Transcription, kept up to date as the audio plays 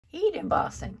heat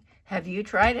embossing. Have you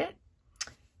tried it?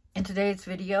 In today's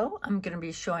video, I'm going to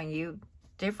be showing you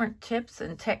different tips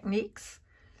and techniques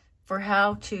for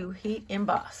how to heat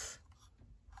emboss.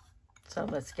 So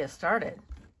let's get started.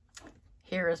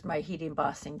 Here is my heat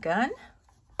embossing gun.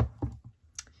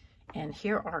 And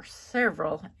here are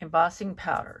several embossing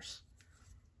powders.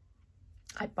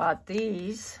 I bought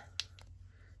these.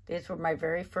 These were my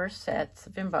very first sets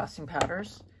of embossing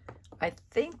powders. I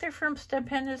think they're from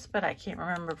Stupendous, but I can't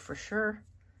remember for sure.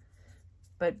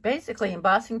 But basically,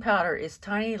 embossing powder is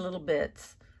tiny little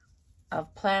bits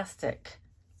of plastic,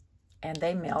 and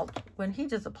they melt when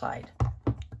heat is applied.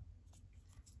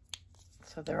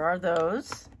 So there are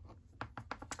those,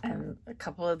 and a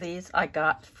couple of these I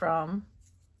got from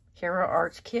Hero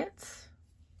Arts Kits.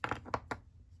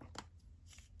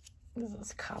 This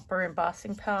is copper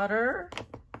embossing powder.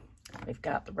 We've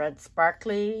got the red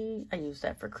sparkly. I use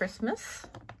that for Christmas.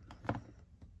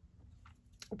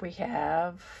 We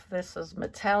have, this is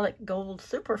metallic gold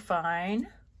superfine.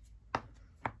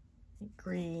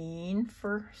 Green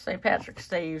for St. Patrick's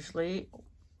Day usually,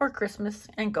 or Christmas,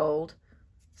 and gold,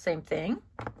 same thing.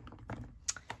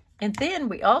 And then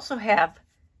we also have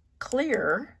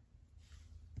clear,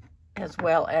 as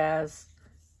well as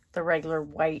the regular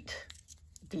white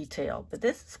detail. But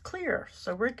this is clear,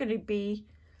 so we're going to be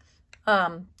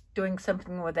doing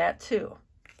something with that too.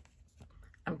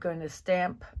 I'm going to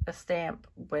stamp a stamp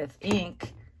with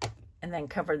ink and then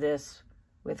cover this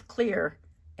with clear,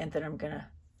 and then I'm going to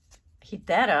heat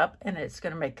that up, and it's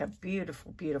going to make a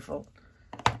beautiful, beautiful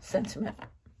sentiment.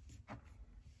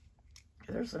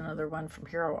 There's another one from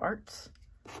Hero Arts.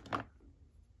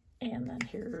 And then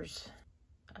here's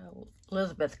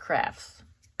Elizabeth Crafts.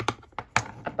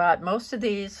 I bought most of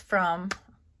these from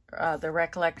the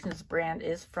Recollections brand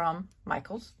is from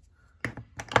Michael's.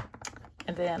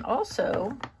 And then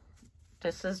also,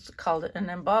 this is called an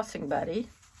embossing buddy.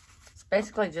 It's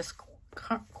basically just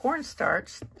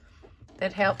cornstarch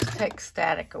that helps take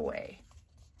static away.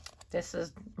 This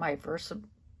is my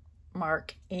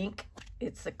Versamark ink.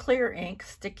 It's a clear ink,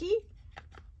 sticky,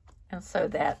 and so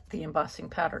that the embossing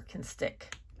powder can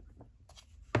stick.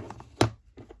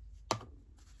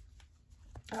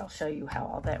 I'll show you how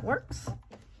all that works.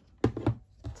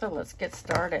 So let's get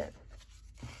started.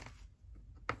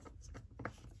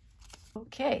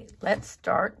 Okay, let's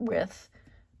start with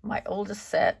my oldest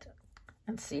set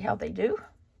and see how they do.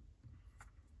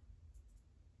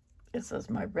 This is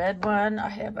my red one. I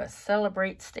have a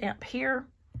Celebrate stamp here.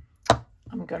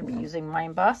 I'm going to be using my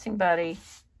embossing buddy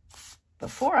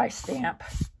before I stamp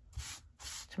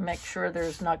to make sure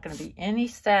there's not going to be any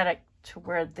static to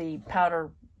where the powder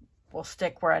will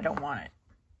stick where I don't want it.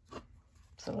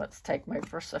 So let's take my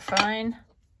Versamark,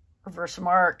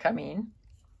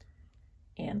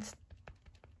 and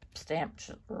stamp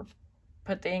or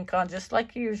put the ink on just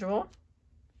like usual,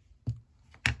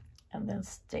 and then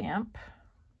stamp.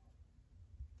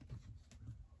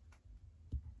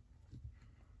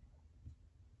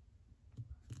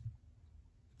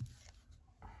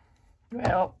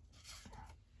 Well,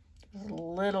 there's a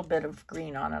little bit of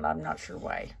green on it. I'm not sure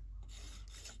why.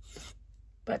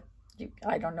 But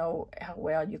I don't know how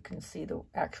well you can see the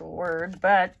actual word,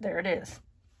 but there it is.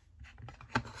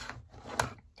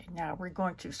 Okay, now we're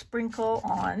going to sprinkle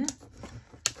on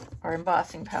our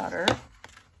embossing powder.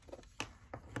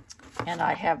 And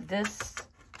I have this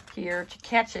here to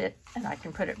catch it, and I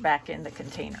can put it back in the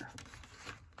container.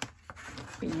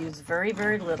 We use very,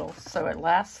 very little, so it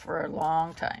lasts for a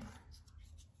long time.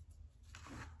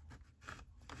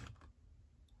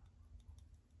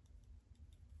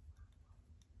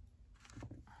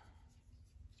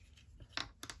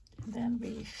 Then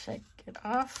we shake it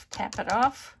off, tap it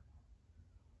off.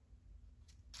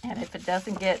 And if it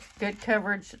doesn't get good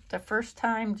coverage the first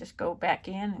time, just go back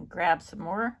in and grab some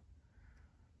more.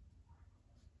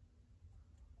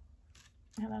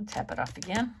 And then tap it off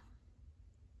again.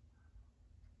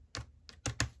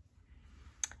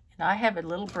 And I have a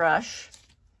little brush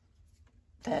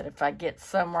that if I get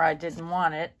somewhere I didn't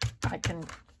want it, I can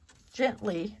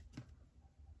gently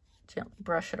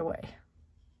brush it away.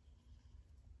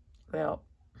 Well,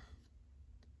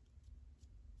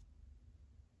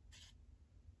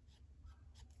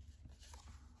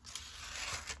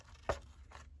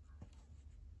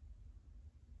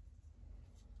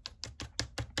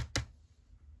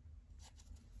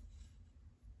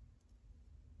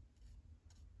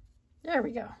 there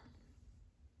we go.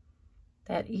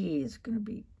 That E is going to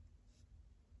be,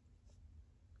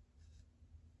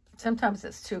 sometimes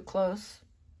it's too close,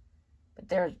 but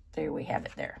there we have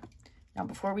it there. Now,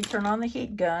 before we turn on the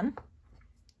heat gun,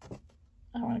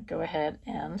 I want to go ahead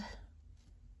and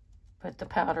put the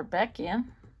powder back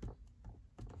in.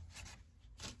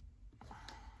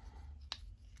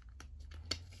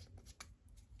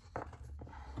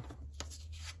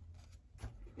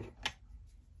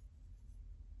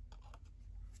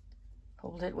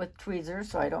 Hold it with tweezers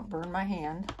so I don't burn my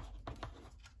hand.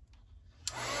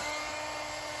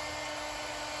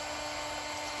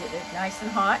 Get it nice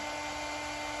and hot.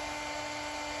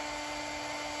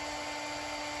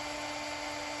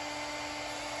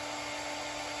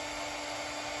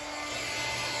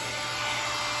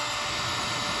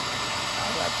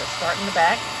 I like to start in the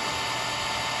back.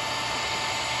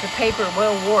 The paper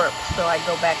will warp, so I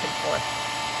go back and forth.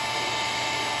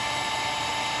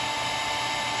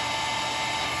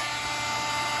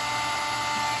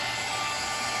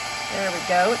 There we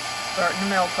go. It's starting to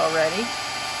melt already.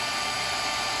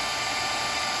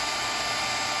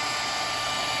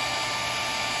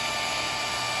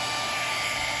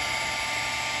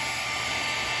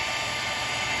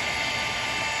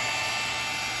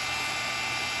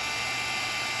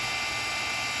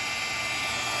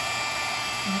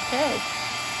 Okay.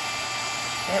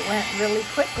 It went really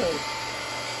quickly.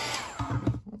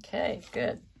 Okay,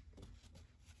 good.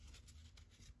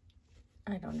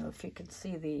 I don't know if you can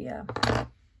see the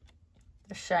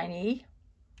shiny.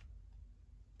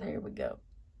 There we go.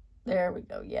 There we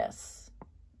go. Yes.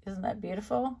 Isn't that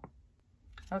beautiful?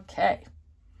 Okay.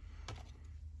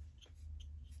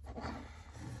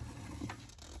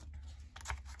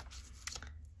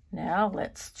 Now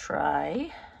let's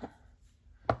try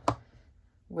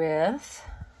with,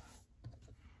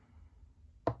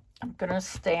 I'm going to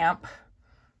stamp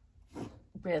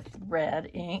with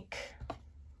red ink,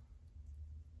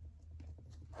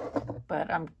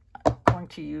 but I'm going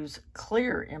to use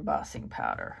clear embossing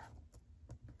powder.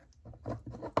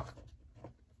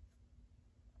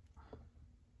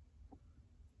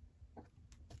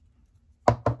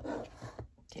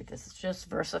 Okay, this is just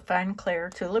VersaFine Clear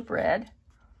Tulip Red.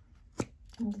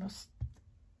 I'm going to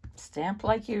stamp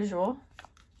like usual.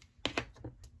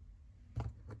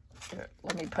 Here,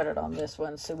 let me put it on this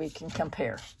one so we can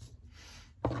compare.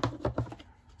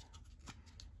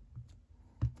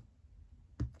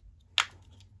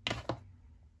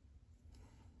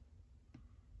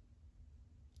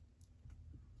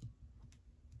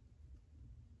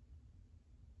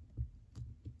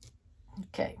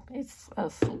 Okay, it's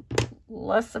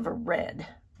less of a red,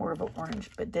 more of an orange,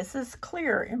 but this is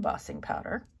clear embossing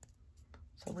powder.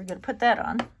 So we're going to put that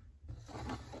on.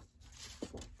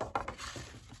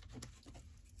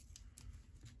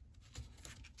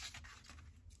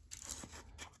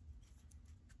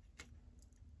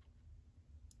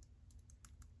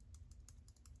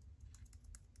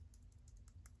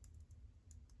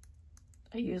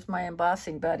 I used my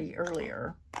embossing buddy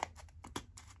earlier,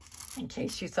 in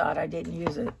case you thought I didn't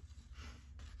use it.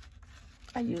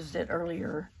 I used it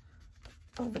earlier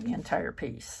over the entire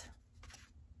piece.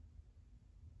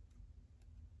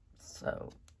 So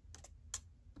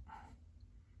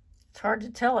it's hard to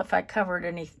tell if I covered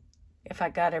if I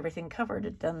got everything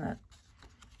covered, doesn't it?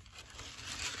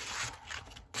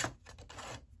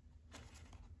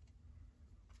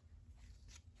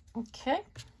 Okay.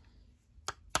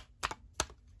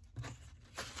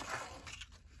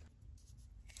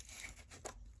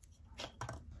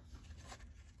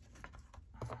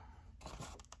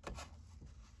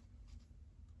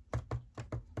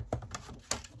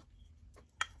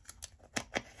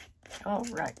 All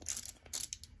right.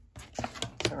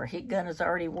 So our heat gun is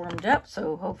already warmed up,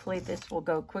 so hopefully this will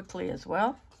go quickly as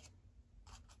well.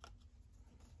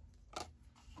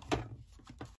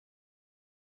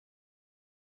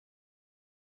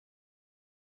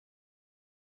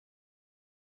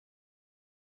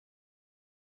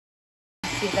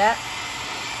 See that?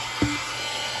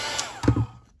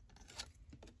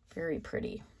 Very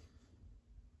pretty.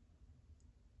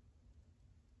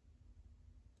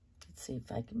 Let's see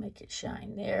if I can make it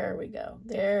shine. There we go.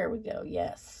 There we go.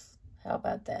 Yes. How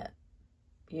about that?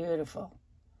 Beautiful.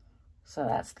 So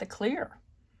that's the clear.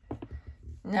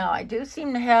 Now I do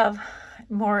seem to have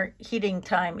more heating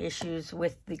time issues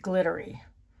with the glittery.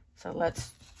 So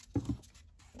let's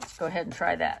go ahead and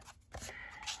try that.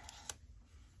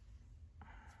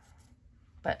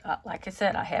 But like I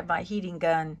said, I have my heating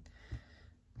gun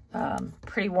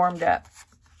pretty warmed up.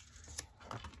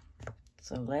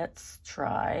 So let's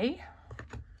try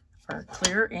our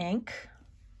clear ink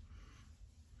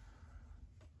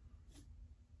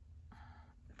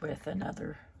with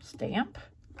another stamp.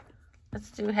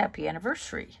 Let's do Happy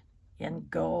Anniversary in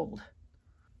gold.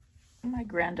 My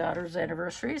granddaughter's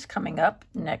anniversary is coming up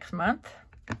next month.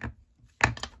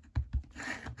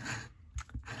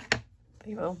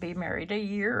 They will be married a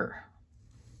year.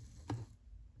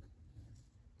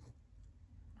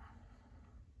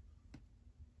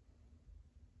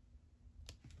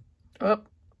 Oh,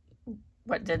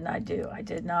 what didn't I do? I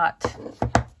did not.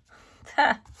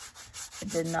 I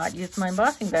did not use my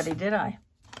embossing buddy, did I?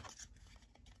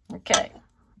 Okay,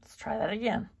 let's try that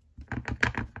again.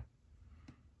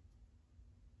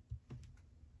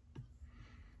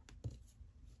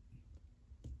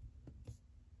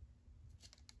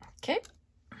 Okay.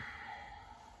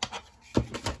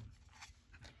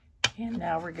 And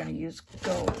now we're going to use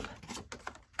gold.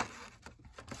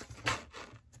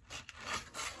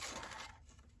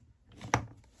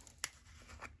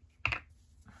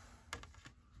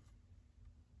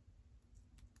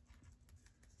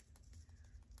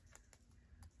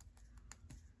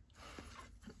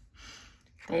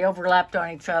 They overlapped on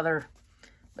each other,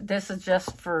 but this is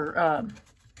just for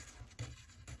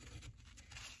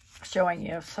showing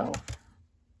you, so.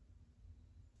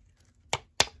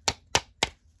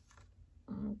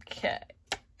 Okay.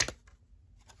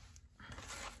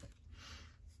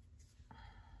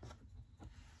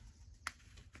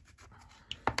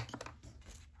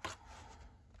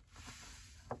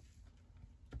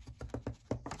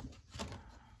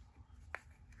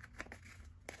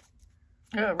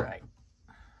 All right.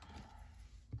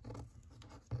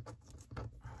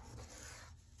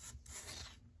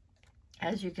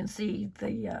 As you can see,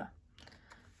 the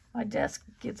my desk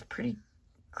gets pretty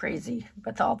crazy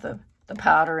with all the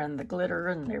powder and the glitter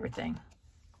and everything.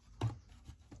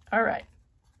 All right,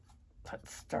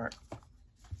 let's start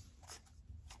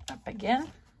up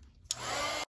again.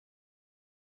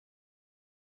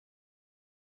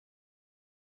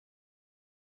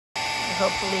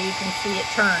 Hopefully you can see it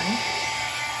turn.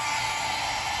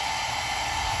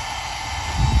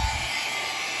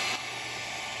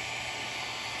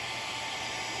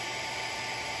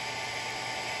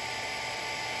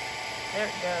 There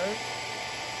it goes.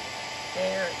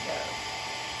 There it goes.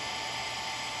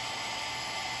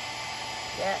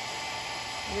 Yes,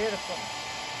 beautiful.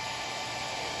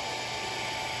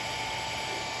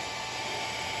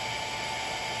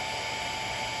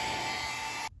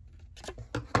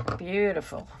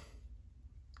 Beautiful.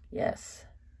 Yes.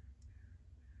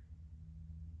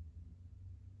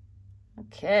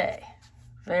 Okay.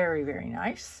 Very, very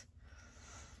nice.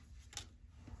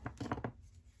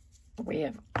 We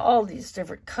have all these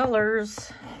different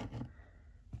colors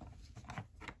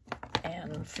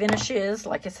and finishes.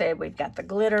 Like I said, we've got the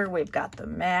glitter, we've got the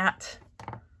matte.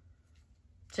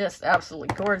 Just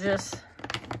absolutely gorgeous.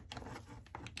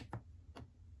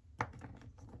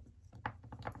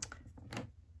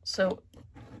 So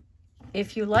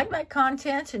if you like my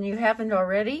content and you haven't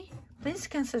already, please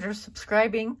consider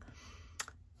subscribing.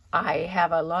 I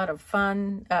have a lot of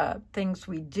fun things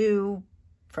we do,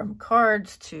 from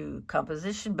cards to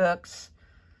composition books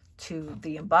to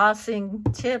the embossing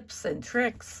tips and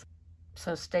tricks.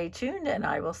 So stay tuned and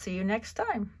I will see you next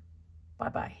time.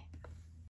 Bye-bye.